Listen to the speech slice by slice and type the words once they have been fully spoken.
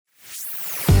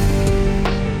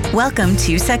Welcome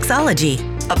to Sexology,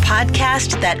 a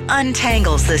podcast that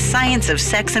untangles the science of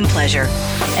sex and pleasure.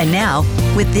 And now,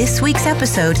 with this week's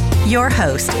episode, your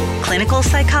host, clinical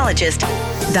psychologist,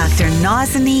 Dr.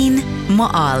 Nazanin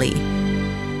Moali.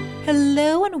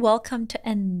 Hello and welcome to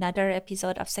another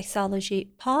episode of Sexology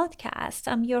Podcast.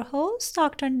 I'm your host,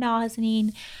 Dr.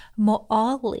 Nazanin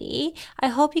Moali. I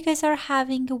hope you guys are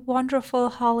having a wonderful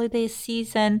holiday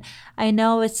season. I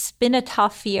know it's been a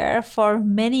tough year for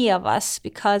many of us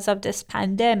because of this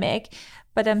pandemic,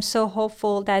 but I'm so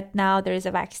hopeful that now there is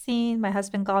a vaccine. My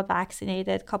husband got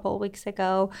vaccinated a couple of weeks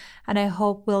ago, and I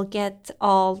hope we'll get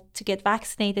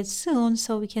vaccinated soon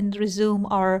so we can resume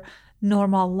our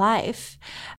normal life.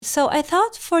 So I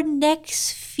thought for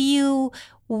next few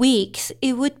weeks,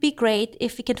 it would be great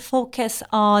if we could focus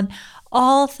on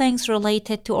all things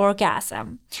related to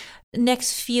orgasm.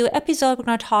 Next few episodes, we're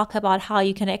going to talk about how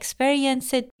you can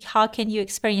experience it, how can you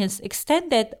experience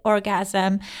extended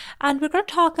orgasm, and we're going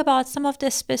to talk about some of the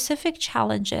specific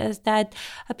challenges that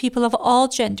people of all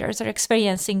genders are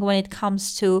experiencing when it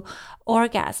comes to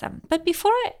orgasm. But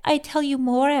before I tell you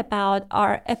more about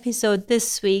our episode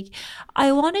this week,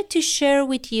 I wanted to share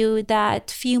with you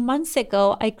that a few months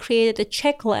ago, I created a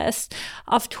checklist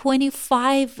of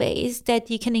 25 ways that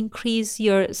you can increase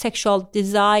your sexual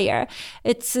desire.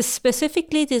 It's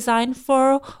specifically designed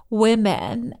for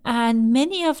women, and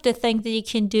many of the things that you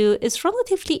can do is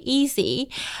relatively easy.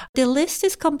 The list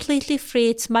is completely free.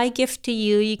 It's my gift to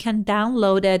you. You can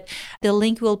download it. The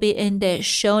link will be in the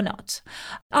show notes.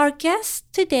 Our guest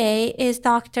today is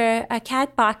Dr.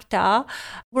 Kat Bhakta.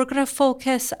 We're going to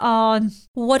focus on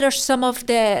what are some of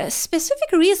the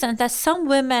specific reasons that some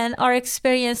women are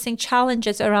experiencing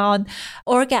challenges around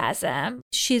orgasm.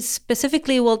 She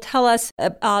specifically will tell us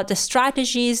about the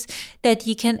strategies that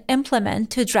you can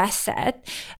implement to address it.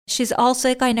 She's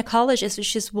also a gynecologist,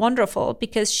 which is wonderful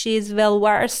because she's well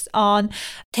versed on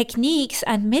techniques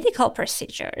and medical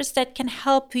procedures that can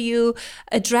help you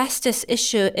address this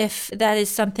issue if that is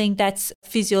something that's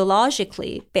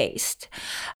physiologically based.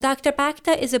 Dr.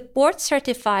 Bhakta is a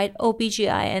board-certified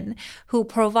OBGYN who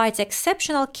provides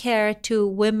exceptional care to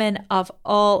women of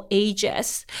all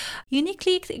ages.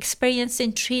 Uniquely experienced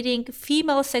in treating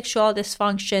female sexual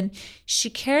dysfunction, she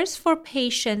cares for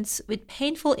patients with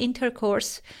painful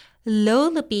intercourse, low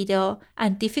libido,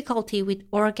 and difficulty with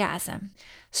orgasm.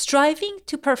 Striving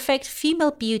to perfect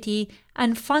female beauty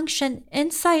and function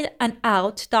inside and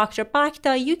out, Dr.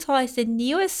 Bhakta utilized the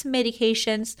newest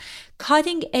medications,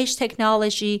 cutting-edge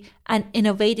technology, and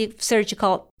innovative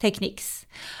surgical techniques.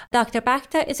 Dr.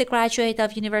 Bhakta is a graduate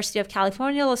of University of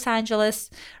California, Los Angeles,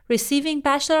 receiving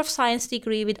Bachelor of Science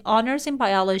degree with honors in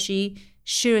biology.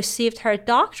 She received her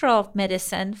Doctor of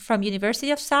Medicine from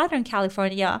University of Southern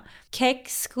California, Keck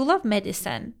School of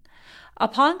Medicine.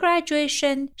 Upon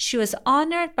graduation, she was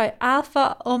honored by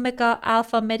Alpha Omega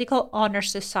Alpha Medical Honor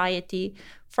Society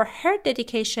for her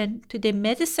dedication to the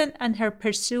medicine and her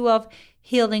pursuit of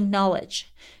healing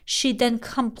knowledge. She then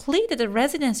completed a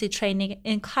residency training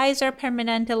in Kaiser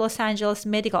Permanente Los Angeles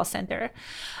Medical Center.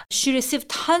 She received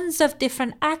tons of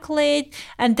different accolades,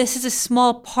 and this is a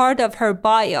small part of her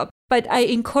bio. But I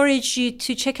encourage you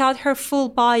to check out her full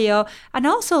bio and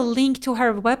also link to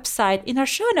her website in our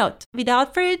show note.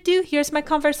 Without further ado, here's my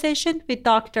conversation with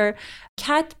Dr.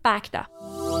 Kat Bhakta.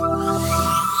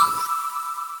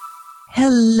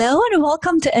 Hello and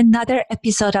welcome to another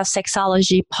episode of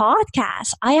Sexology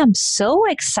Podcast. I am so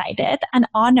excited and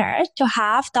honored to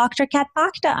have Dr. Kat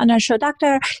Bhakta on our show.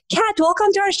 Dr. Kat, welcome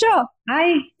to our show.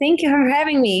 Hi, thank you for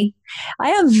having me.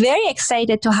 I am very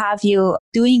excited to have you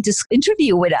doing this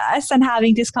interview with us and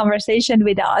having this conversation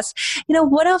with us. You know,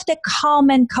 one of the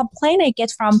common complaints I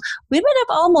get from women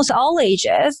of almost all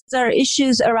ages are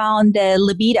issues around the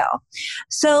libido.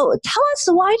 So tell us,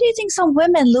 why do you think some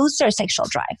women lose their sexual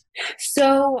drive?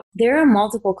 So there are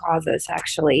multiple causes,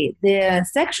 actually. The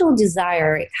sexual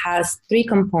desire has three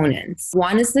components.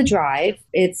 One is the drive.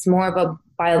 It's more of a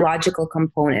biological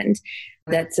component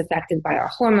that's affected by our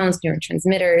hormones,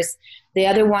 neurotransmitters. The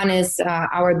other one is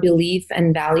our belief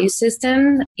and value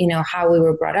system, how we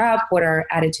were brought up, what our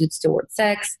attitudes towards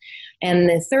sex. And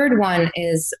the third one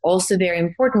is also very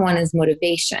important one is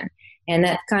motivation. And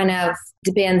that kind of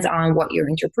depends on what your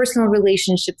interpersonal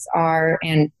relationships are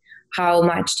and how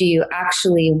much do you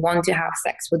actually want to have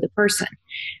sex with the person.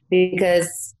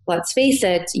 Because let's face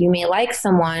it, you may like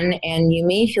someone and you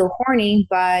may feel horny,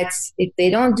 but if they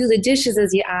don't do the dishes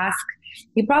as you ask,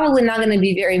 you're probably not going to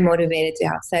be very motivated to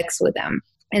have sex with them.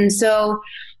 And so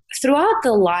throughout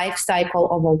the life cycle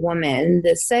of a woman,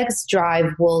 the sex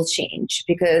drive will change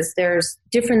because there's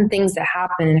different things that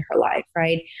happen in her life,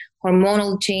 right?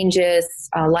 hormonal changes,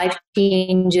 life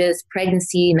changes,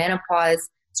 pregnancy, menopause,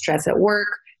 stress at work,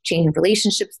 change in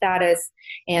relationship status,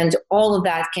 and all of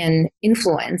that can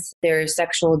influence their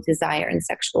sexual desire and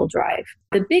sexual drive.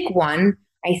 The big one,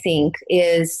 I think,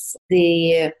 is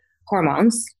the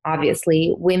hormones.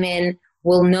 Obviously, women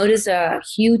will notice a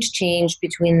huge change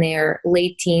between their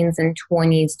late teens and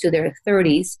 20s to their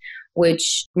 30s,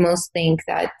 which most think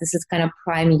that this is kind of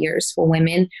prime years for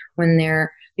women when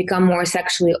they're become more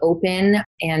sexually open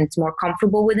and more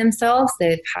comfortable with themselves.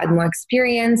 They've had more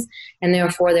experience, and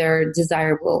therefore their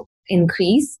desire will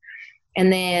increase.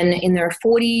 And then in their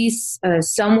 40s,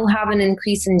 some will have an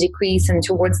increase and decrease, and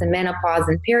towards the menopause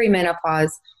and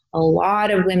perimenopause, a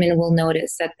lot of women will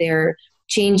notice that they're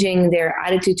changing their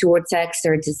attitude towards sex,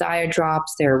 their desire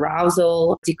drops, their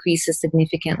arousal decreases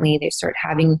significantly. They start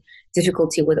having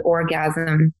difficulty with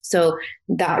orgasm. So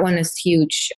that one is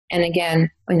huge. And again,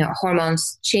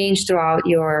 hormones change throughout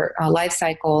your life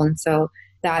cycle. And so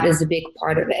that is a big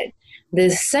part of it. The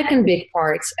second big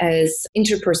part is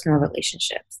interpersonal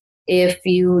relationships. If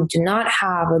you do not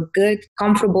have a good,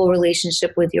 comfortable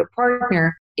relationship with your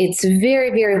partner, it's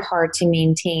very, very hard to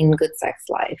maintain good sex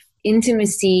life.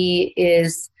 Intimacy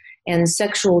and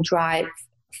sexual drive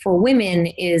for women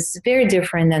is very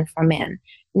different than for men.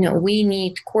 We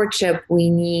need courtship, we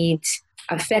need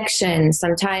affection.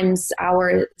 Sometimes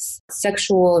our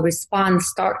sexual response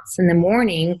starts in the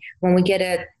morning when we get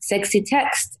a sexy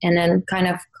text and then kind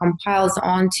of compiles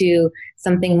onto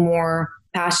something more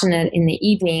passionate in the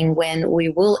evening when we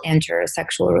will enter a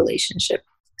sexual relationship.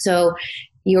 So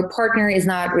your partner is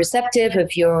not receptive,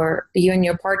 if you and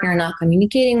your partner are not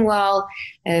communicating well,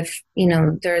 if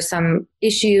there are some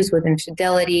issues with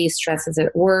infidelity, stresses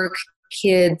at work,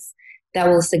 kids, that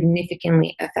will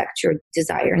significantly affect your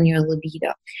desire and your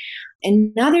libido.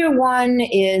 Another one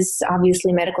is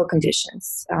obviously medical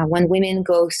conditions. When women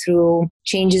go through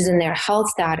changes in their health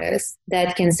status,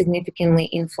 that can significantly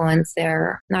influence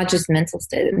their, not just mental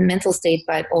state,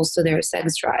 but also their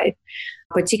sex drive.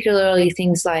 Particularly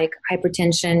things like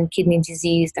hypertension, kidney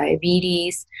disease,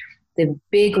 diabetes. The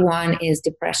big one is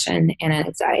depression and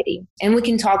anxiety. And we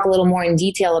can talk a little more in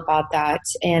detail about that.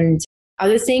 And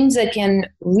other things that can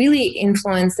really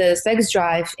influence the sex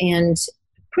drive and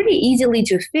pretty easily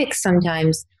to fix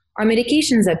sometimes are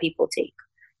medications that people take.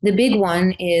 The big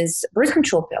one is birth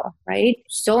control pill, right?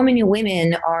 So many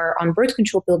women are on birth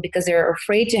control pill because they're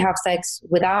afraid to have sex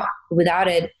without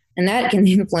it, and that can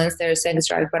influence their sex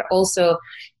drive. But also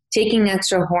taking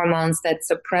extra hormones that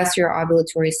suppress your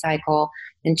ovulatory cycle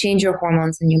and change your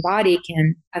hormones in your body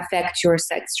can affect your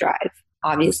sex drive.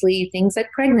 Obviously, things like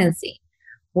pregnancy.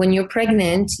 When you're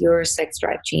pregnant, your sex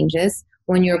drive changes.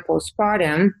 When you're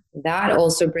postpartum, that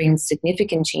also brings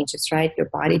significant changes, right? Your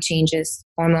body changes,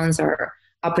 hormones are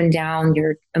up and down,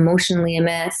 you're emotionally a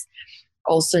mess.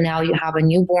 Also now you have a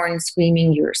newborn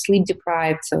screaming, you're sleep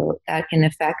deprived, so that can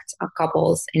affect a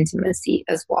couple's intimacy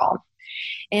as well.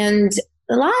 And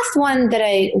the last one that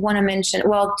I want to mention,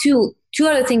 well, two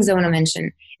other things I want to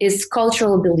mention is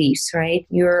cultural beliefs, right?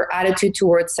 Your attitude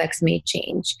towards sex may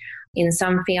change. In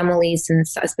some families, and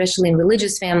especially in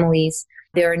religious families,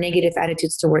 there are negative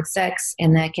attitudes towards sex,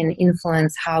 and that can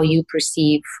influence how you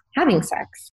perceive having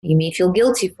sex. You may feel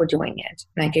guilty for doing it,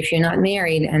 like if you're not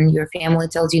married and your family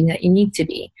tells you that you need to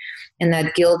be, and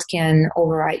that guilt can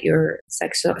override your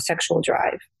sexual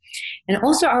drive. And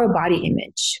also our body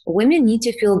image. Women need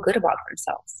to feel good about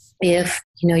themselves. If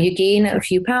you gain a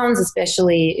few pounds,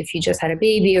 especially if you just had a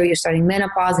baby or you're starting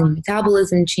menopause and your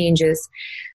metabolism changes,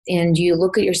 and you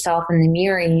look at yourself in the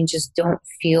mirror and you just don't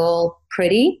feel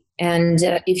pretty, and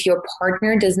if your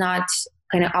partner does not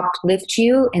kind of uplift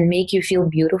you and make you feel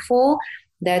beautiful,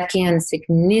 that can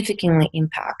significantly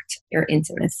impact your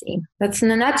intimacy. That's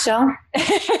in a nutshell.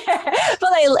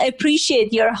 But I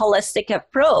appreciate your holistic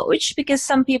approach, because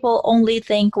some people only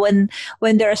think when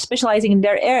they're specializing in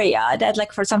their area that,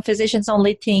 like, for some physicians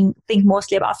only think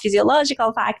mostly about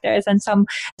physiological factors, and some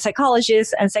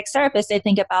psychologists and sex therapists, they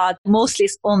think about mostly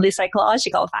only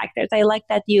psychological factors. I like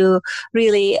that you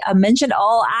really mentioned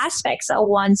all aspects of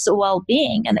one's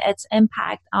well-being and its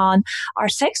impact on our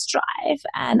sex drive.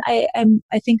 And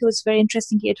I think it was very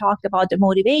interesting you talked about the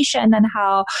motivation and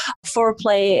how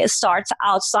foreplay starts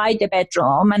outside the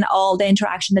bedroom, and all the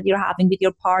interaction that you're having with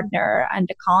your partner and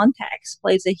the context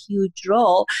plays a huge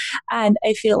role. And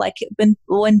I feel like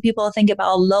when people think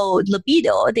about low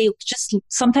libido, they just,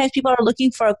 sometimes people are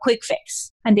looking for a quick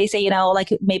fix. and they say, like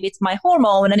maybe it's my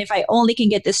hormone, and if I only can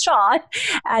get this shot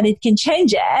and it can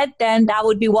change it, then that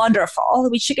would be wonderful.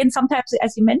 Which again, sometimes,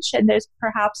 as you mentioned, there's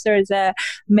a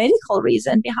medical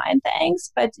reason behind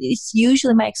things, but it's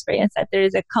usually my experience that there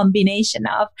is a combination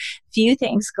of few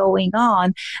things going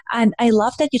on. And I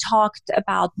love that you talked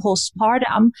about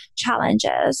postpartum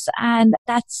challenges, and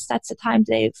that's the time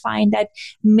they find that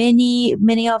many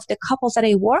of the couples that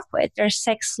I work with, their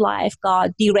sex life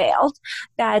got derailed.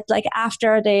 That like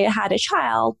after they had a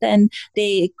child, then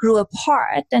they grew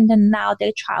apart, and then now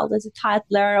their child is a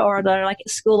toddler or they're like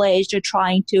school age. They're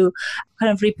trying to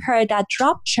kind of repair that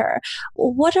rupture.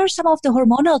 What are some of the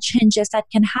hormonal changes that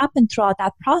can happen throughout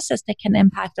that process that can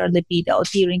impact our libido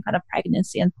during kind of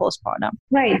pregnancy and postpartum?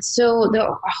 Right. So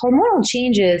the hormonal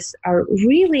changes are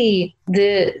really,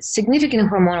 the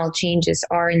significant hormonal changes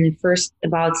are in the first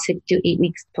about 6 to 8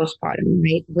 weeks postpartum,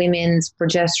 right? Women's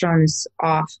progesterone is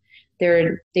off.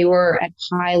 They were at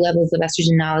high levels of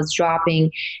estrogen, now it's dropping.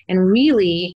 And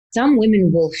really, some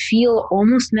women will feel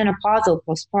almost menopausal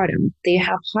postpartum. They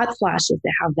have hot flashes, they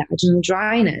have vaginal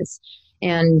dryness.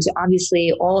 And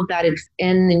obviously, all of that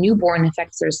in the newborn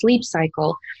affects their sleep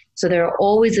cycle. So they're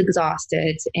always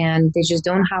exhausted and they just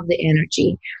don't have the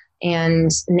energy.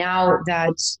 And now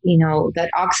that, that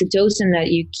oxytocin that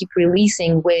you keep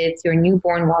releasing with your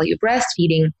newborn while you're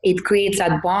breastfeeding, it creates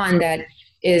that bond that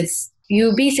is,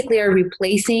 you basically are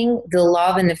replacing the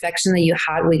love and affection that you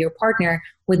had with your partner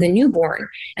with the newborn.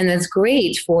 And that's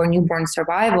great for newborn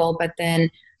survival, but then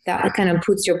that kind of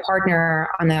puts your partner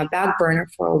on the back burner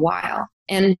for a while.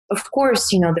 And of course,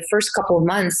 the first couple of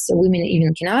months, women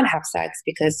even cannot have sex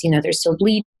because, they're still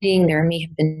bleeding. There may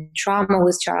have been trauma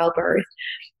with childbirth.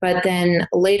 But then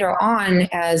later on,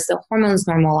 as the hormones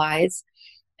normalize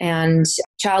and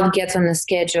child gets on the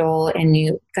schedule and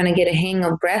you kind of get a hang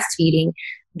of breastfeeding,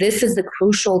 this is the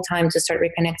crucial time to start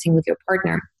reconnecting with your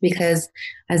partner because,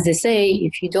 as they say,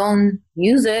 if you don't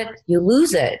use it, you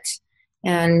lose it.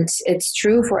 And it's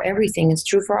true for everything. It's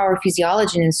true for our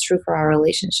physiology and it's true for our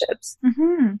relationships.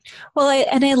 Mm-hmm. Well,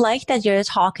 I like that you're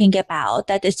talking about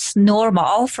that it's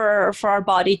normal for our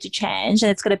body to change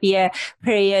and it's going to be a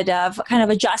period of kind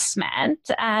of adjustment.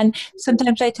 And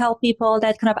sometimes I tell people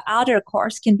that kind of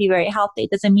intercourse can be very healthy. It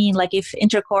doesn't mean like if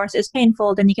intercourse is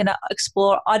painful, then you can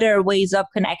explore other ways of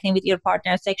connecting with your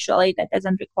partner sexually that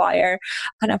doesn't require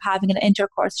kind of having an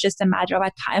intercourse, just a matter of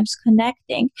at times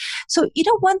connecting. So,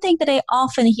 one thing that I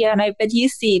often hear, and I bet you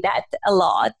see that a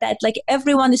lot, that like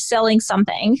everyone is selling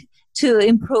something to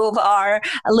improve our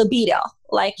libido,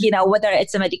 like, whether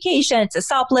it's a medication, it's a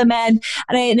supplement.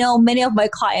 And I know many of my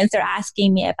clients are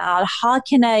asking me about how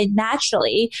can I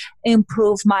naturally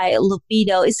improve my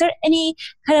libido? Is there any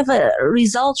kind of a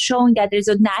result showing that there's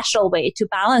a natural way to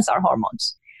balance our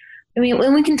hormones? I mean,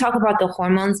 we can talk about the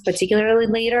hormones particularly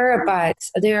later, but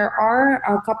there are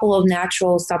a couple of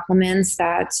natural supplements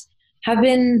that have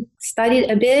been studied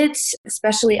a bit,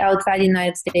 especially outside the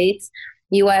United States.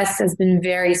 US has been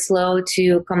very slow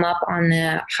to come up on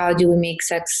the how do we make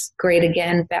sex great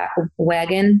again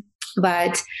wagon.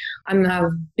 But I'm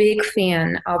a big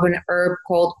fan of an herb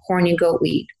called horny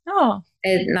goatweed. Oh.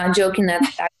 Not joking,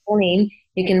 that's that name.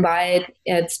 You can buy it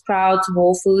at Sprouts,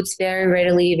 Whole Foods, very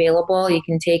readily available. You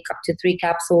can take up to 3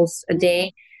 capsules a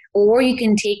day, or you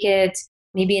can take it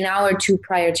maybe an hour or two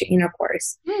prior to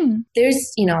intercourse.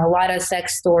 There's, a lot of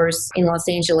sex stores in Los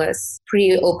Angeles,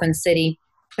 pretty open city.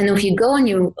 And if you go and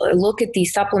you look at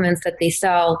these supplements that they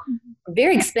sell,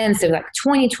 very expensive, like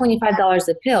 $20, $25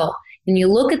 a pill. And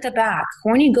you look at the back,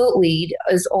 horny goatweed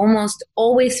is almost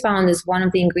always found as one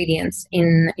of the ingredients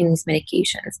in these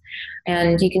medications.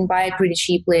 And you can buy it pretty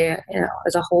cheaply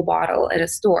as a whole bottle at a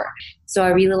store. So I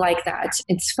really like that.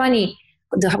 It's funny.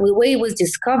 The way it was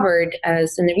discovered and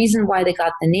the reason why they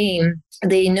got the name,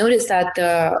 they noticed that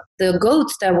the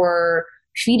goats that were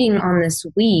feeding on this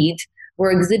weed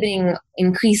were exhibiting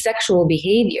increased sexual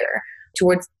behavior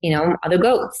towards, other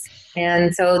goats.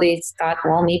 And so they thought,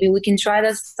 well, maybe we can try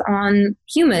this on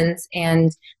humans.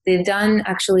 And they've done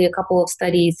actually a couple of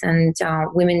studies and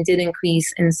women did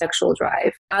increase in sexual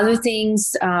drive. Other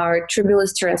things are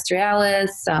Tribulus terrestrialis,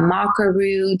 maca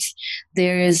root.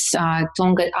 There's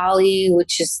Tongat Ali,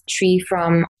 which is a tree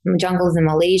from jungles in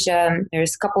Malaysia.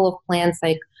 There's a couple of plants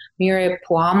like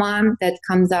Muripuama that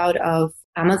comes out of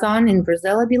Amazon in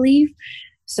Brazil, I believe.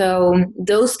 So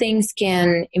those things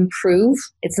can improve.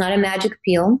 It's not a magic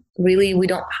pill. Really, we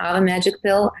don't have a magic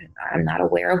pill. I'm not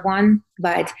aware of one,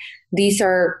 but these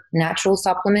are natural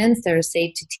supplements that are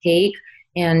safe to take.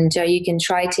 And you can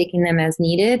try taking them as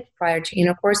needed prior to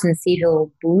intercourse and see if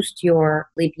it'll boost your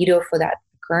libido for that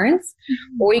occurrence.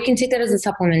 Or you can take that as a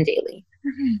supplement daily.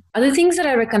 Other things that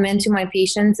I recommend to my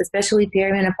patients, especially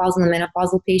perimenopausal and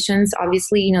menopausal patients,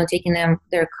 obviously, taking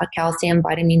their calcium,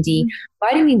 vitamin D.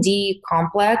 Vitamin D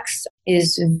complex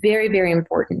is very, very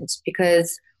important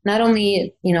because not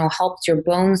only, helps your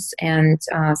bones and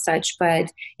such,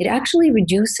 but it actually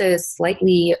reduces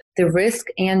slightly the risk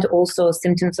and also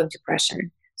symptoms of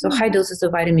depression. So high doses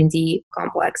of vitamin D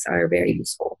complex are very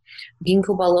useful.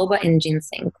 Ginkgo biloba and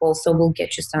ginseng also will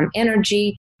get you some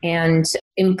energy and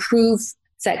improve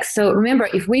sex. So remember,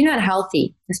 if we're not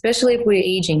healthy, especially if we're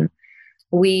aging,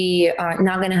 we are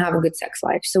not going to have a good sex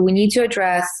life. So we need to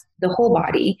address the whole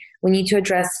body. We need to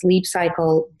address sleep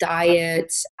cycle,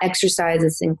 diet, exercise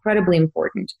is incredibly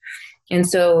important. And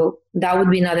so that would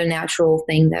be another natural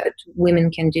thing that women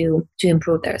can do to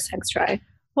improve their sex drive.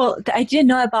 Well, I didn't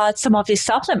know about some of these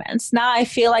supplements. Now I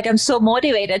feel like I'm so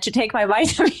motivated to take my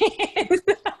vitamins.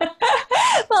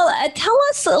 Well, tell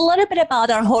us a little bit about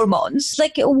our hormones.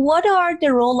 Like, what are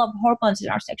the role of hormones in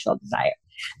our sexual desire?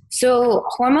 So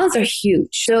hormones are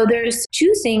huge. So there's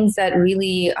two things that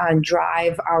really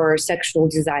drive our sexual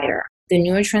desire: the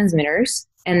neurotransmitters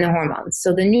and the hormones.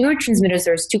 So the neurotransmitters,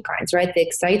 there's two kinds, right? The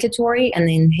excitatory and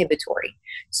the inhibitory.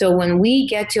 So when we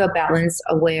get to a balance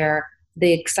where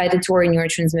the excitatory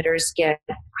neurotransmitters get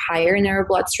higher in our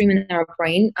bloodstream in our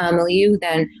brain milieu,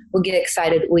 then we get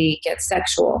excited, we get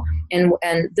sexual.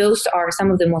 And those are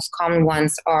some of the most common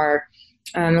ones are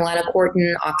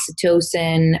melanocortin,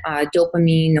 oxytocin,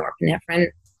 dopamine, norepinephrine.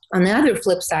 On the other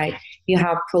flip side, you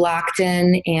have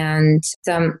prolactin and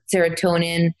some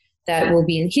serotonin that will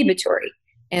be inhibitory.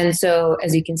 And so,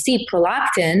 as you can see,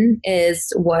 prolactin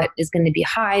is what is going to be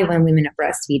high when women are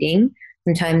breastfeeding,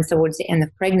 sometimes towards the end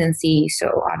of pregnancy.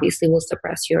 So obviously will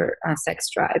suppress your sex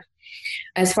drive.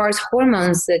 As far as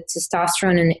hormones, the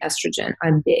testosterone and the estrogen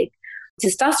are big.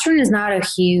 Testosterone is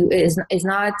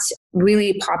not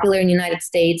really popular in the United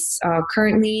States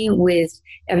currently with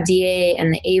FDA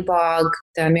and the ABOG,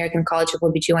 the American College of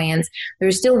OBGYNs.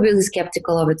 They're still really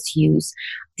skeptical of its use.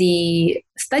 The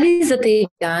studies that they've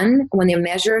done when they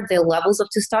measure the levels of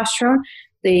testosterone,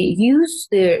 they use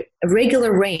the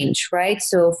regular range, right?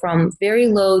 So from very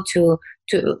low to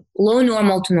low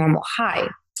normal to normal high.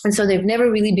 And so they've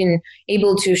never really been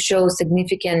able to show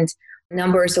significant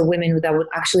numbers of women that would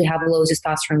actually have low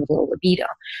testosterone with low libido.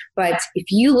 But if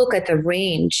you look at the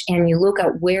range and you look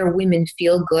at where women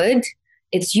feel good,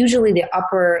 it's usually the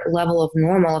upper level of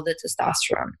normal of the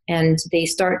testosterone. And they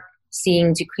start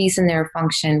seeing decrease in their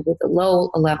function with the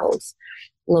low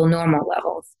normal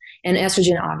levels. And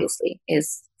estrogen obviously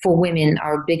is, for women,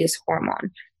 our biggest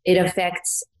hormone. It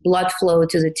affects blood flow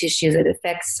to the tissues. It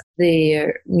affects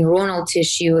the neuronal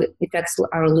tissue. It affects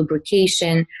our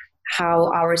lubrication,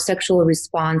 how our sexual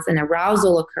response and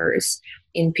arousal occurs.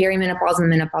 In perimenopausal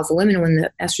and menopausal women, when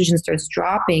the estrogen starts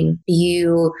dropping,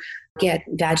 you get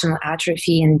vaginal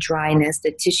atrophy and dryness.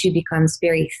 The tissue becomes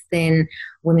very thin.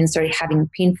 Women start having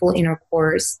painful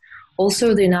intercourse.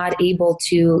 Also, they're not able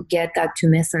to get that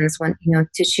tumescence when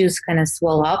tissues kind of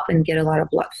swell up and get a lot of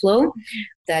blood flow.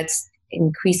 That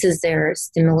increases their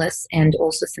stimulus and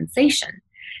also sensation.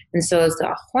 And so as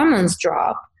the hormones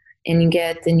drop and you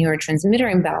get the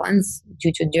neurotransmitter imbalance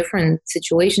due to different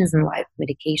situations in life,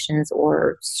 medications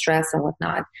or stress and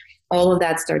whatnot, all of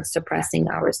that starts suppressing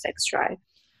our sex drive.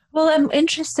 Well, I'm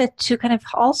interested to kind of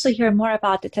also hear more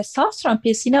about the testosterone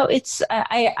piece.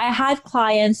 I had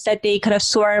clients that they kind of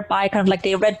swore by kind of like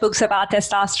they read books about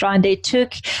testosterone. They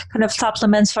took kind of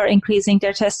supplements for increasing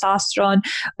their testosterone,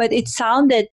 but it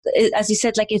sounded, as you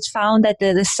said, like it's found that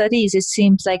the studies, it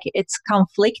seems like it's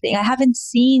conflicting. I haven't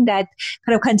seen that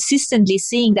kind of consistently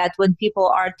seeing that when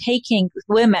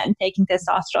women taking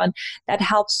testosterone, that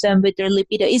helps them with their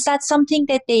libido. Is that something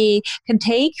that they can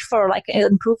take for like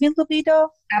improving libido?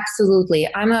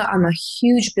 Absolutely. I'm a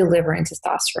huge believer in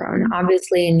testosterone.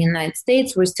 Obviously, in the United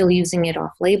States, we're still using it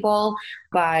off label,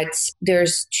 but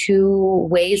there's two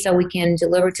ways that we can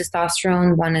deliver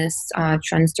testosterone. One is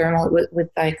transdermal with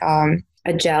like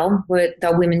a gel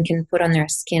that women can put on their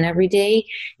skin every day.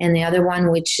 And the other one,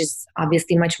 which is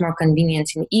obviously much more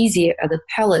convenient and easy, are the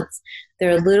pellets.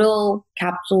 They're little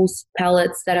capsules,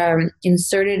 pellets that are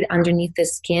inserted underneath the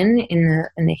skin in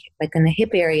the hip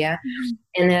area,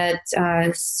 and that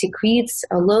secretes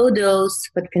a low dose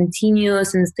but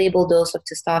continuous and stable dose of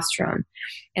testosterone.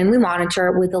 And we monitor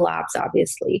it with the labs,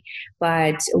 obviously,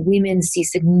 but women see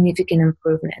significant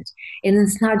improvement. And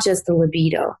it's not just the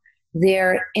libido.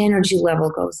 Their energy level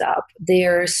goes up,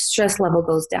 their stress level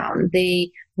goes down.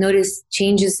 They notice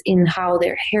changes in how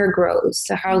their hair grows,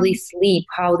 how they sleep,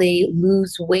 how they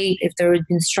lose weight if they've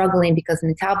been struggling because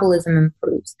metabolism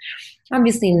improves.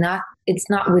 Obviously, it's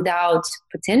not without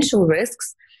potential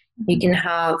risks, You can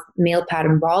have male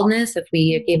pattern baldness if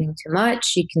we are giving too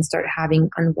much. You can start having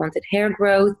unwanted hair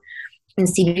growth. In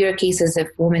severe cases, if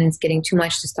a woman is getting too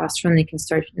much testosterone, they can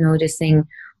start noticing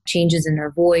changes in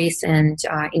their voice and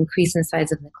increase in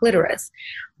size of the clitoris.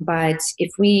 But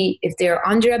if they're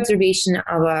under observation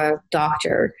of a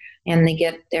doctor and they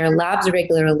get their labs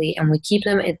regularly and we keep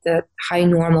them at the high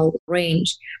normal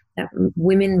range, that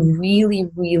women really,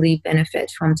 really benefit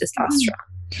from testosterone.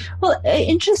 Well,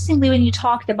 interestingly, when you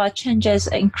talked about changes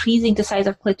increasing the size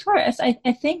of clitoris, I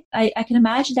think I can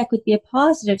imagine that could be a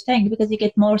positive thing because you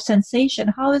get more sensation.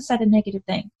 How is that a negative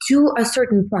thing? To a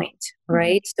certain point,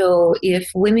 right? So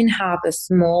if women have a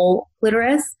small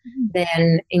clitoris,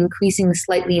 then increasing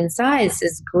slightly in size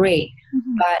is great.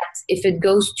 But if it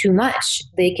goes too much,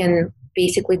 they can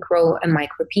basically grow a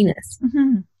micro penis.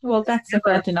 Well, that's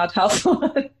definitely not helpful.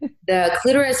 The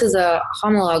clitoris is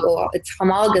it's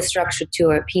homologous structure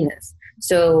to a penis.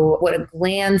 So what a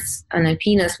glans on a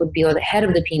penis would be, or the head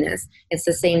of the penis, it's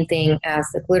the same thing as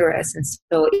the clitoris. And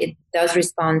so it does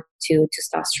respond to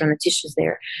testosterone, the tissues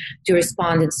there to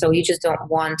respond. And so you just don't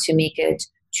want to make it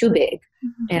too big.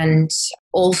 And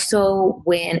also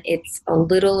when it's a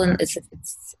little, and it's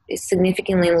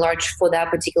significantly enlarged for that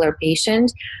particular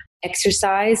patient,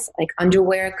 exercise, like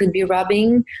underwear could be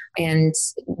rubbing and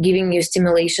giving you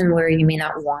stimulation where you may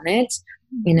not want it.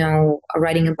 You know,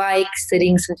 riding a bike,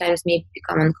 sitting sometimes may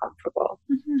become uncomfortable.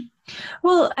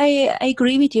 Well, I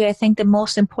agree with you. I think the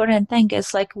most important thing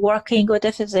is like working with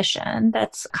a physician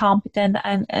that's competent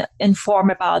and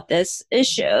informed about these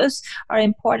issues are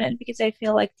important, because I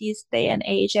feel like these day and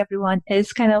age, everyone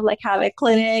is kind of like have a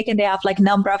clinic and they have like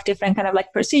number of different kind of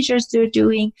like procedures they're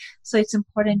doing. So it's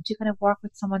important to kind of work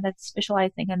with someone that's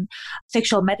specializing in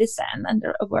sexual medicine and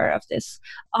they're aware of this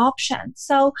option.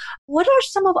 So what are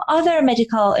some of other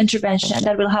medical interventions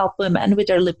that will help women with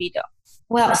their libido?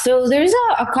 Well, so there's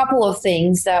a couple of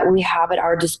things that we have at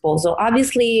our disposal.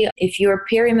 Obviously, if you're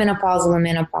perimenopausal or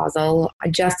menopausal,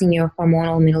 adjusting your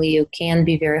hormonal milieu can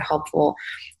be very helpful.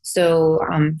 So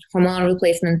hormonal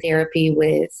replacement therapy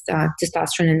with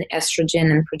testosterone and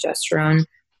estrogen and progesterone,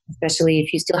 especially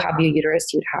if you still have your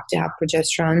uterus, you'd have to have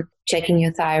progesterone, checking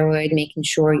your thyroid, making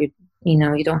sure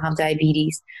you don't have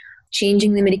diabetes,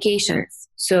 changing the medications.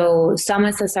 So some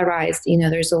SSRIs,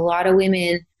 there's a lot of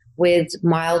women with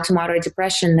mild to moderate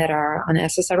depression that are on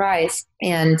SSRIs.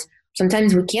 And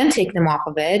sometimes we can't take them off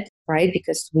of it, right?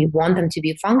 Because we want them to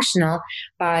be functional.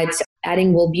 But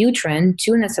adding Wellbutrin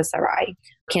to an SSRI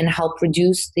can help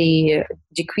reduce the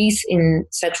decrease in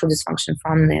sexual dysfunction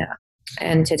from the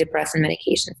antidepressant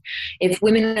medications. If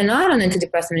women are not on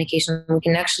antidepressant medication, we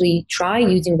can actually try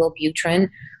using Wellbutrin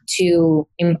to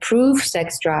improve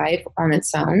sex drive on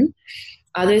its own.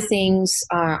 Other things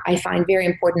I find very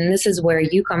important, and this is where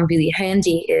you come really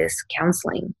handy, is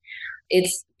counseling.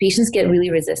 Patients get really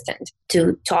resistant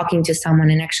to talking to someone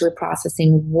and actually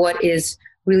processing what is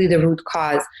really the root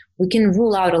cause. We can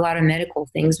rule out a lot of medical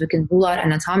things. We can rule out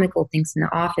anatomical things in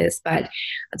the office, but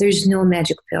there's no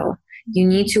magic pill. You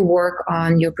need to work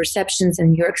on your perceptions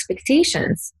and your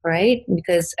expectations, right?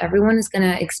 Because everyone is going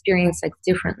to experience sex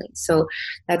differently. So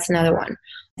that's another one.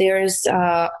 There's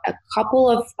a couple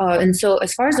of, and so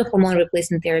as far as the hormone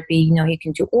replacement therapy, you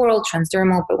can do oral,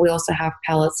 transdermal, but we also have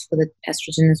pellets for the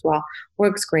estrogen as well.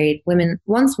 Works great.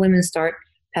 Once women start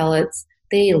pellets,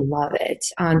 they love it.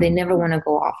 They never want to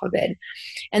go off of it.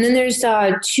 And then there's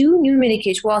two new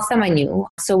medications, well, semi-new.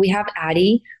 So we have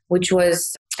Addyi, which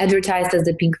was advertised as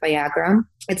the pink Viagra.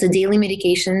 It's a daily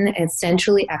medication. It's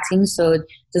centrally acting, so it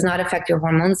does not affect your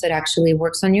hormones. It actually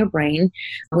works on your brain.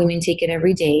 Women take it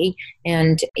every day,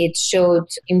 and it showed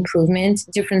improvement.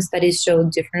 Different studies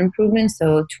showed different improvements,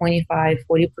 so 25,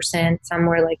 40%,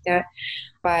 somewhere like that.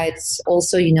 But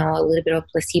also, a little bit of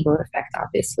placebo effect,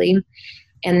 obviously.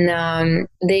 And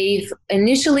they've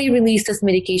initially released this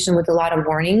medication with a lot of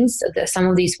warnings. Some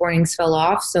of these warnings fell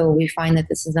off, so we find that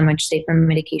this is a much safer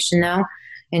medication now.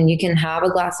 And you can have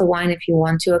a glass of wine if you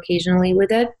want to occasionally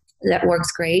with it. That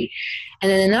works great.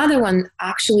 And then another one,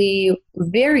 actually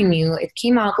very new, it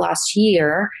came out last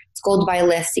year. It's called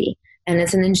Vyleesi, and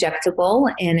it's an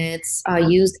injectable, and it's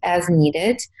used as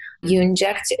needed. You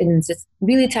inject it in this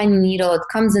really tiny needle. It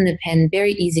comes in a pen,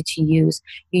 very easy to use.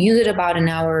 You use it about an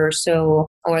hour or so,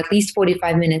 or at least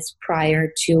 45 minutes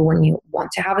prior to when you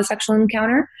want to have a sexual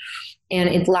encounter. And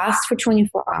it lasts for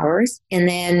 24 hours. And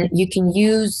then you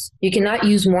cannot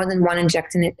use more than one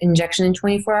injection in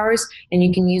 24 hours, and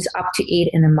you can use up to 8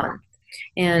 in a month.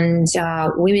 And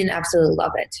women absolutely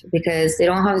love it because they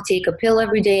don't have to take a pill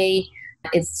every day.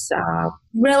 It's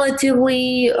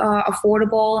relatively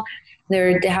affordable.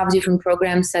 They have different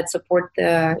programs that support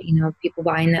the people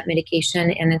buying that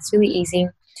medication, and it's really easy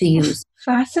to use.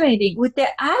 Fascinating. With the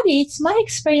Addy, it's my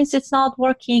experience, it's not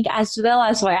working as well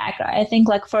as Viagra. I think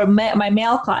like for my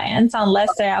male clients, unless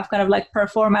they have kind of like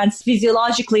performance,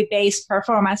 physiologically based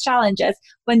performance challenges,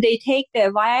 when they take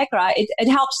the Viagra, it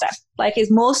helps them. Like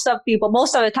most of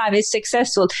the time it's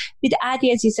successful. With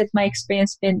Addy, as you said, my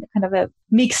experience been kind of a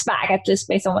mixed bag, at least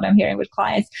based on what I'm hearing with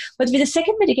clients. But with the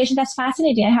second medication, that's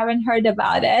fascinating. I haven't heard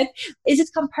about it. Is it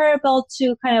comparable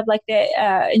to kind of like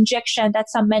the injection that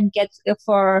some men get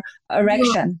for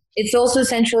erection? It's also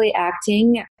centrally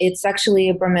acting. It's actually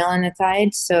a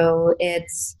bromelanotide. So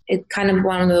it's kind of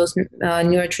one of those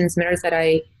neurotransmitters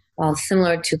that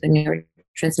similar to the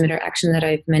neurotransmitter action that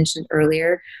I've mentioned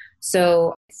earlier.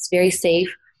 So it's very safe.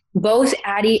 Both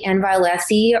Addy and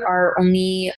Vyleesi are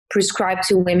only prescribed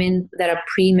to women that are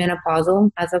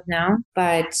premenopausal as of now,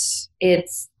 but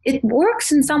it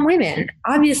works in some women.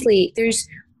 Obviously,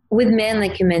 with men,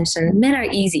 like you mentioned, men are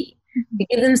easy. You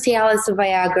give them Cialis or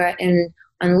Viagra, and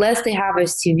unless they have a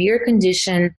severe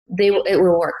condition, it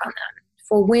will work on them.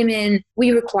 For women,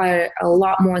 we require a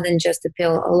lot more than just a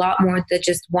pill, a lot more than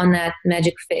just one that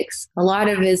magic fix. A lot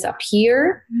of it is up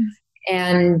here.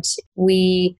 And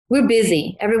we're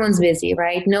busy. Everyone's busy,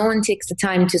 right? No one takes the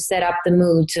time to set up the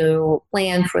mood to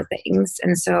plan for things.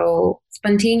 And so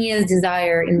spontaneous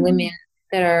desire in women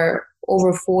that are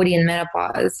over 40 in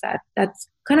menopause, that's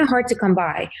kind of hard to come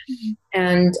by.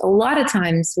 And a lot of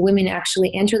times women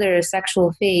actually enter their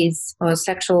sexual phase or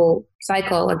sexual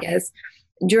cycle, I guess,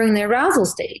 during the arousal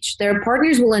stage. Their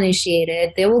partners will initiate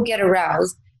it, they will get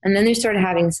aroused, and then they start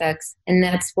having sex. And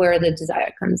that's where the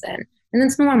desire comes in. And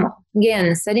that's normal.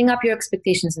 Again, setting up your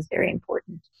expectations is very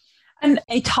important. And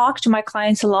I talk to my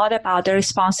clients a lot about the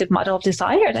responsive model of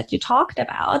desire that you talked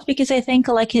about, because I think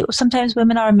like sometimes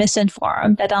women are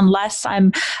misinformed that unless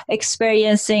I'm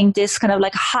experiencing this kind of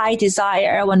like high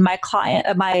desire when my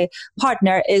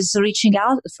partner is reaching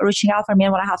out for me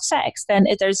and want to have sex, then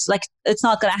it's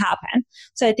not going to happen.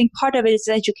 So I think part of it is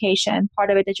education,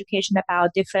 about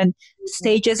different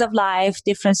stages of life,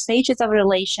 different stages of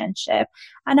relationship,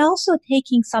 and also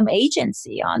taking some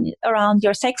agency around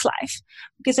your sex life.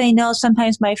 Because I know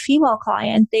sometimes my female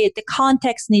client, the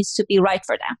context needs to be right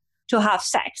for them to have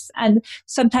sex. And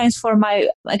sometimes for my,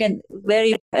 again,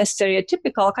 very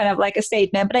stereotypical kind of like a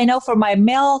statement, but I know for my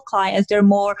male clients, they're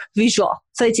more visual.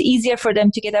 So it's easier for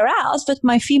them to get aroused. But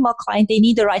my female client, they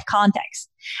need the right context.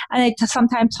 And I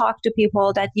sometimes talk to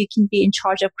people that you can be in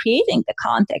charge of creating the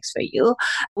context for you,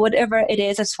 whatever it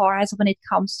is, as far as when it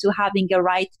comes to having a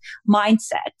right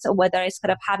mindset, so whether it's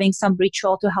kind of having some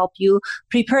ritual to help you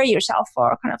prepare yourself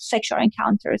for kind of sexual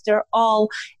encounters. They're all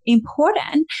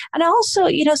important. And also,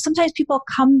 sometimes people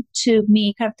come to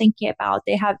me kind of thinking about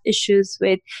they have issues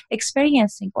with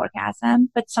experiencing orgasm,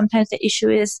 but sometimes the issue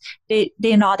is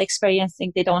they're not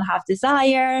experiencing, they don't have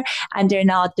desire, and they're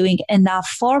not doing enough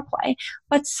foreplay.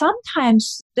 But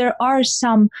sometimes there are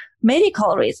some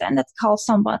medical reasons that cause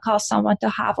someone to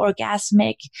have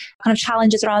orgasmic kind of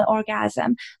challenges around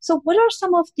orgasm. So what are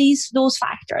some of those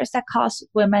factors that cause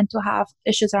women to have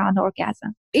issues around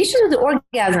orgasm? Issues with the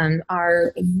orgasm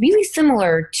are really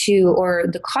similar to, or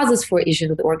the causes for issues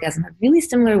with the orgasm are really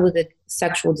similar with the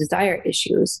sexual desire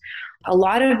issues. A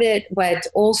lot of it, but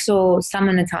also some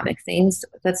anatomic things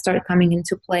that start coming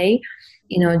into play.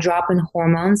 Drop in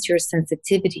hormones, your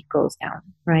sensitivity goes down,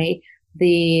 right?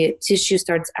 The tissue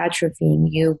starts atrophying.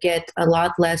 You get a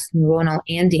lot less neuronal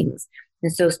endings.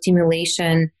 And so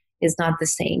stimulation is not the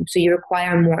same. So you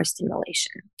require more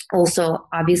stimulation. Also,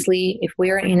 obviously, if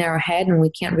we're in our head and we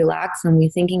can't relax and we're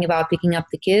thinking about picking up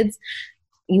the kids,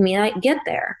 you may not get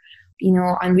there.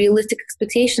 Unrealistic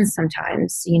expectations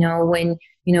sometimes.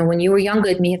 When you were younger,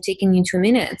 it may have taken you 2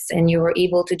 minutes and you were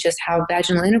able to just have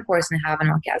vaginal intercourse and have an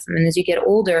orgasm. And as you get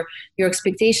older, your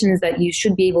expectation is that you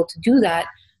should be able to do that.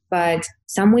 But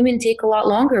some women take a lot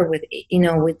longer with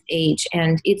age,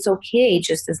 and it's okay.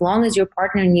 Just as long as your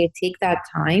partner and you take that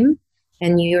time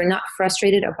and you're not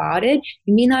frustrated about it,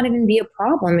 it may not even be a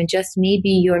problem. It just may be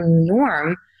your new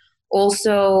norm.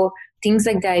 Also, things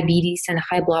like diabetes and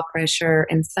high blood pressure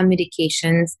and some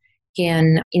medications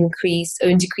can increase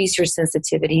or decrease your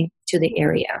sensitivity to the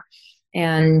area,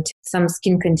 and some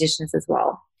skin conditions as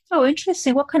well. Oh,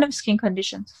 interesting. What kind of skin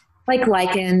conditions? Like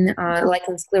lichen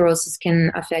sclerosis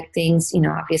can affect things,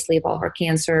 obviously vulvar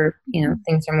cancer,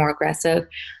 things are more aggressive,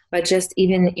 but just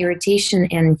even irritation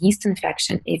and yeast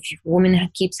infection. If a woman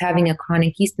keeps having a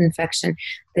chronic yeast infection,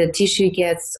 the tissue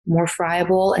gets more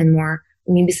friable and more,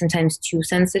 maybe sometimes too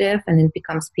sensitive, and it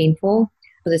becomes painful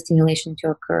for the stimulation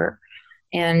to occur.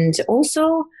 And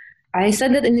also, I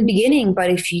said that in the beginning,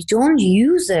 but if you don't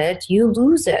use it, you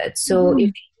lose it. So if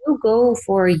you you go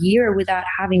for a year without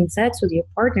having sex with your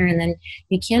partner, and then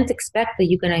you can't expect that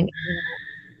you're going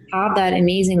to have that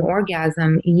amazing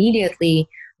orgasm immediately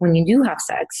when you do have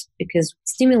sex, because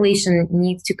stimulation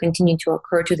needs to continue to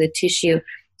occur to the tissue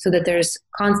so that there's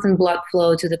constant blood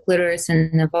flow to the clitoris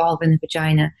and the vulva and the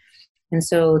vagina. And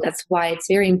so that's why it's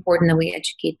very important that we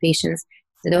educate patients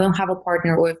if they don't have a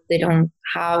partner, or if they don't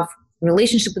have a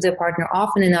relationship with their partner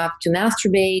often enough, to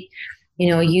masturbate,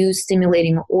 use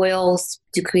stimulating oils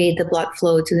to create the blood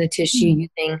flow to the tissue,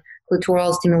 using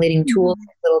clitoral stimulating tools,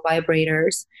 little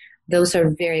vibrators. Those are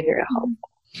very, very helpful.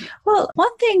 Well,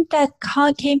 one thing that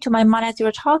came to my mind as you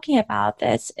were talking about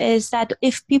this is that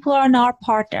if people are not a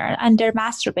partner and they're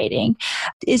masturbating,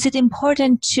 is it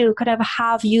important to kind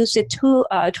of use a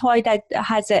toy that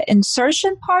has an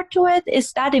insertion part to it?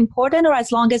 Is that important, or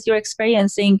as long as you're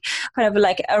experiencing kind of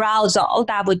like arousal,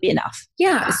 that would be enough?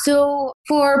 Yeah. So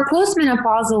for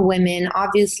postmenopausal women,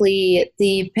 obviously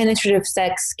the penetrative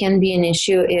sex can be an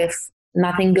issue if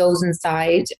nothing goes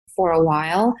inside for a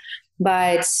while.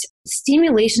 But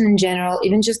stimulation in general,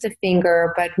 even just a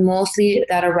finger, but mostly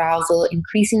that arousal,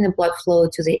 increasing the blood flow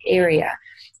to the area,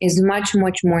 is much,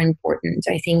 much more important,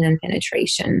 I think, than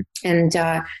penetration. And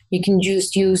you can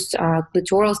just use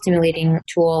clitoral stimulating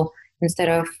tool instead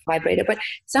of vibrator. But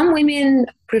some women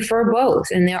prefer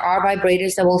both, and there are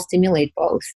vibrators that will stimulate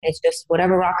both. It's just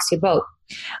whatever rocks your boat.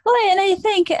 Well, and I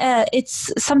think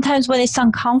it's sometimes when it's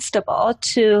uncomfortable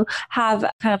to have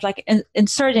kind of like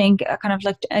inserting kind of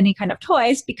like any kind of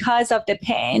toys because of the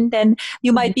pain, then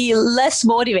you might be less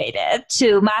motivated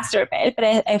to masturbate. But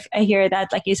I hear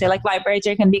that, like you say, like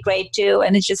vibrator can be great too.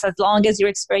 And it's just as long as you're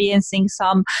experiencing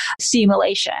some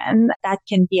stimulation, that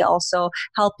can be also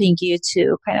helping you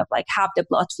to kind of like have the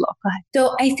blood flow. Go ahead.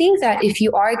 So I think that if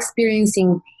you are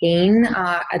experiencing pain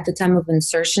at the time of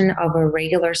insertion of a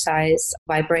regular size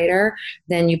vibrator,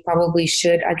 then you probably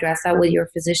should address that with your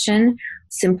physician.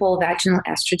 Simple vaginal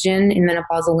estrogen in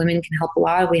menopausal women can help a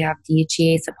lot. We have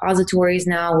DHEA suppositories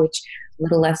now, which a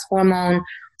little less hormone,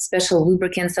 special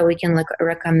lubricants that we can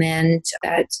recommend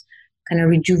that kind of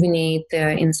rejuvenate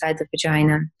the inside the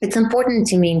vagina. It's important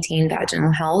to maintain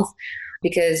vaginal health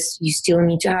because you still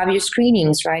need to have your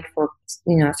screenings, right, for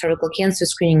cervical cancer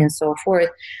screening and so forth,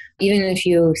 even if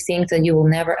you think that you will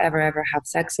never, ever, ever have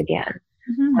sex again.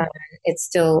 It's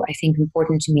still, I think,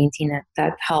 important to maintain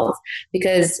that health,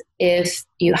 because if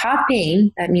you have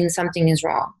pain, that means something is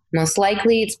wrong. Most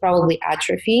likely, it's probably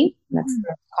atrophy. That's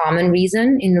the common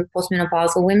reason in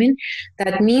postmenopausal women.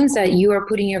 That means that you are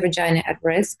putting your vagina at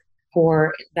risk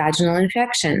for vaginal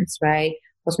infections, right?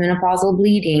 Postmenopausal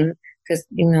bleeding, because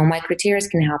microtears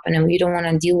can happen, and we don't want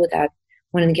to deal with that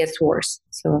when it gets worse.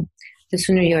 So the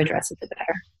sooner you address it, the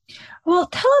better. Well,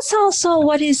 tell us also,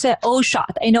 what is the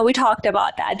O-shot? I know we talked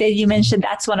about that. You mentioned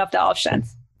that's one of the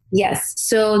options. Yes.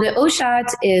 So the O-shot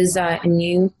is a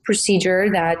new procedure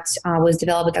that was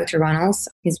developed by Dr. Runnels.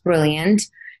 He's brilliant.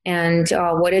 And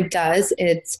what it does,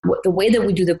 the way that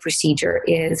we do the procedure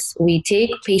is we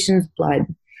take patient's blood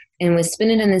and we spin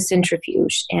it in a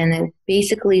centrifuge, and it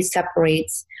basically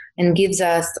separates and gives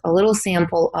us a little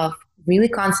sample of really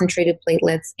concentrated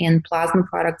platelets and plasma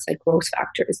products like growth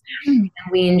factors. And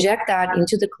we inject that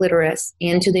into the clitoris,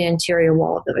 into the anterior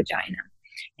wall of the vagina.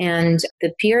 And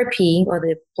the PRP, or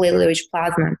the platelet-rich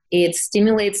plasma, it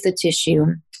stimulates the tissue.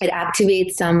 It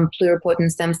activates some pluripotent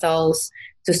stem cells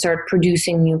to start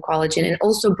producing new collagen, and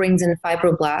also brings in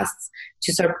fibroblasts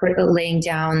to start laying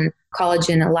down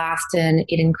collagen, elastin.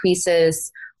 It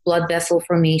increases blood vessel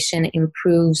formation,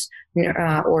 improves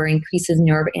or increases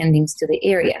nerve endings to the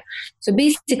area. So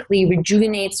basically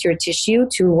rejuvenates your tissue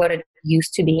to what it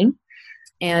used to be,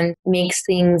 and makes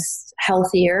things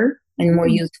healthier and more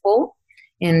useful,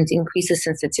 and increases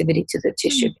sensitivity to the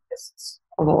tissue because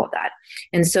of all of that.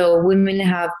 And so women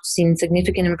have seen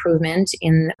significant improvement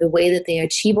in the way that they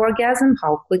achieve orgasm,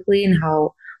 how quickly and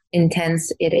how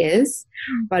intense it is,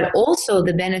 but also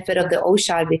the benefit of the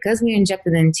O-shot, because we inject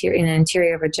it in the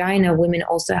anterior vagina, women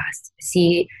also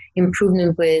see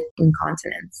improvement with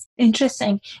incontinence.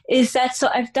 Interesting. Is that so?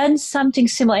 I've done something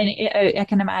similar, and I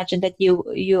can imagine that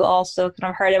you also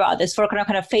kind of heard about this for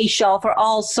kind of facial, for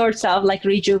all sorts of like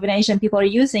rejuvenation. People are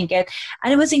using it,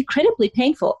 and it was incredibly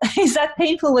painful. Is that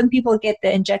painful when people get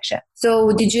the injection?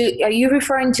 So are you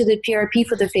referring to the PRP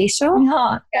for the facial?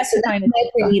 No, that's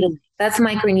microneedling. That's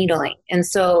microneedling. And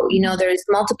so, there's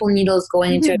multiple needles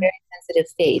going into a very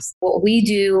sensitive phase. What we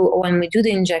do when we do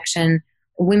the injection,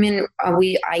 women,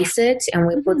 we ice it and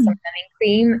we put some numbing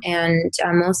cream, and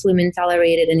most women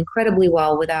tolerate it incredibly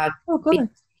well without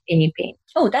any pain.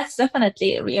 Oh, that's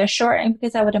definitely reassuring,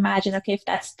 because I would imagine, okay, if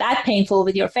that's that painful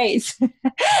with your face,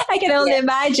 I can only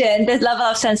imagine the level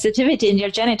of sensitivity in your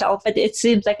genital, but it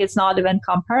seems like it's not even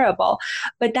comparable.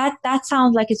 But that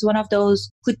sounds like it's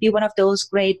could be one of those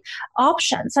great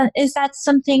options. And is that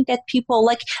something that people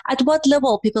like, at what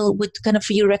level people would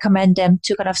you recommend them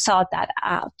to sort that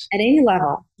out? At any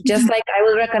level. Just like I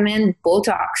would recommend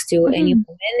Botox to any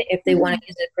woman if they want to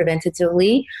use it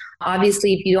preventatively.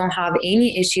 Obviously, if you don't have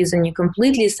any issues and you're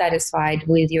completely satisfied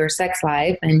with your sex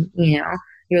life and,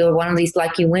 you're one of these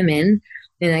lucky women,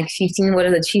 and like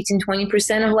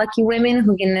 20% of lucky women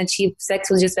who can achieve sex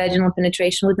with just vaginal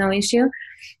penetration with no issue.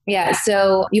 Yeah,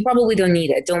 so you probably don't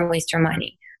need it. Don't waste your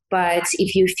money. But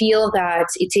if you feel that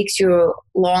it takes you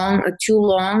too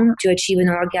long to achieve an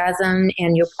orgasm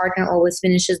and your partner always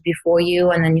finishes before you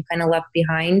and then you're kind of left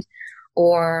behind,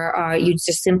 or you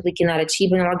just simply cannot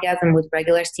achieve an orgasm with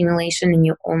regular stimulation and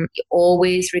you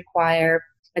always require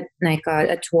a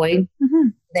toy,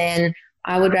 then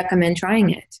I would recommend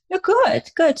trying it.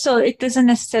 Good. So it doesn't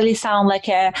necessarily sound like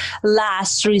a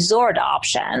last resort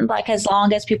option. Like as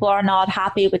long as people are not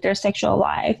happy with their sexual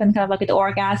life and like the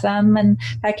orgasm, and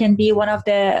that can be one of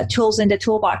the tools in the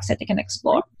toolbox that they can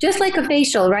explore. Just like a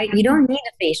facial, right? You don't need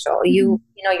a facial. You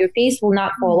know, your face will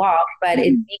not fall off, but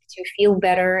it makes you feel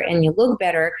better and you look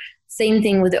better. Same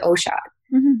thing with the O-shot.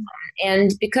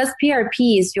 And because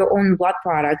PRP is your own blood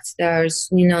product, there's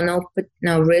no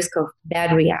risk of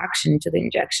bad reaction to the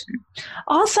injection.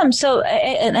 Awesome. So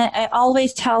I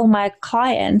always tell my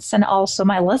clients and also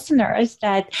my listeners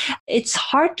that it's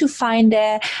hard to find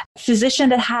a physician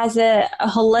that has a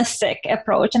holistic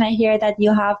approach. And I hear that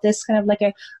you have this a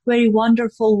very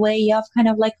wonderful way of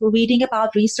reading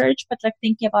about research, but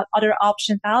thinking about other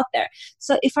options out there.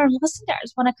 So if our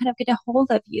listeners want to get a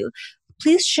hold of you,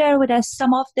 please share with us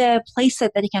some of the places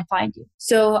that you can find you.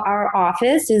 So our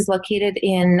office is located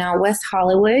in West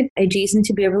Hollywood, adjacent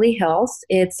to Beverly Hills.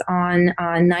 It's on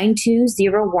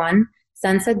 9201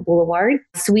 Sunset Boulevard,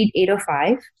 Suite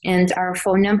 805. And our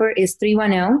phone number is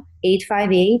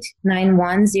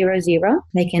 310-858-9100.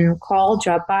 They can call,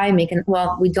 drop by, we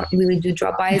don't really do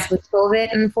drop-bys with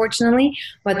COVID, unfortunately,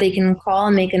 but they can call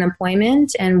and make an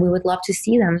appointment, and we would love to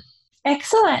see them.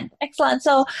 Excellent.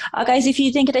 So, guys, if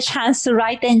you didn't get a chance to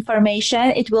write the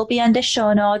information, it will be on the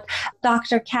show note.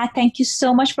 Dr. Kat, thank you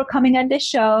so much for coming on the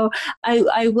show.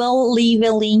 I will leave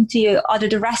a link to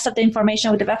the rest of the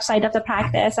information with the website of the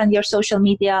practice and your social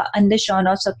media on the show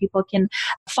notes so people can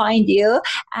find you.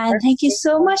 And thank you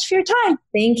so much for your time.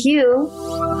 Thank you.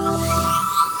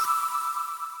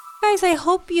 Guys, I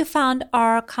hope you found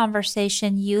our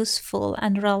conversation useful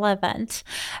and relevant.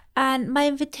 And my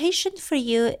invitation for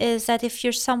you is that if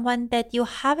you're someone that you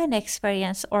haven't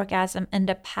experienced orgasm in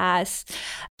the past,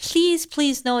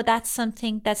 please know that's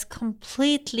something that's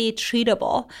completely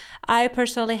treatable. I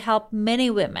personally help many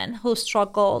women who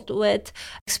struggled with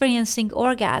experiencing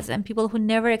orgasm, people who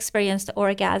never experienced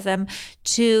orgasm,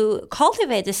 to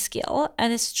cultivate the skill.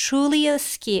 And it's truly a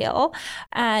skill.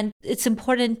 And it's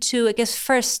important to,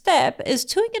 first step is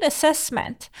doing an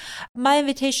assessment. My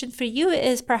invitation for you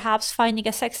is perhaps finding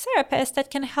a sex therapist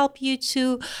that can help you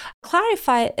to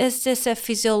clarify, is this a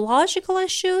physiological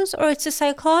issues or it's a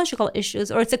psychological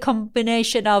issues or it's a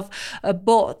combination of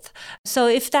both. So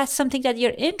if that's something that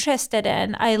you're interested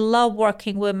in, I love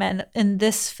working women in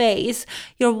this phase.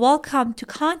 You're welcome to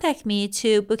contact me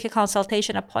to book a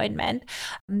consultation appointment.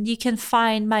 You can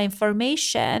find my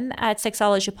information at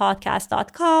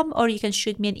sexologypodcast.com, or you can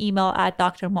shoot me an email at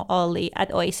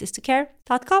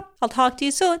drmoali@oasistocare.com. I'll talk to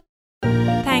you soon.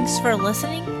 Thanks for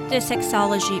listening to the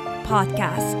Sexology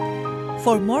Podcast.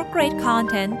 For more great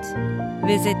content,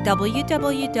 visit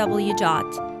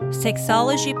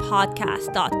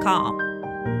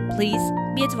www.sexologypodcast.com. Please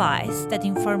be advised that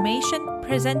information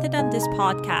presented on this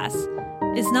podcast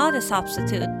is not a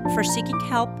substitute for seeking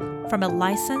help from a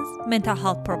licensed mental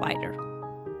health provider.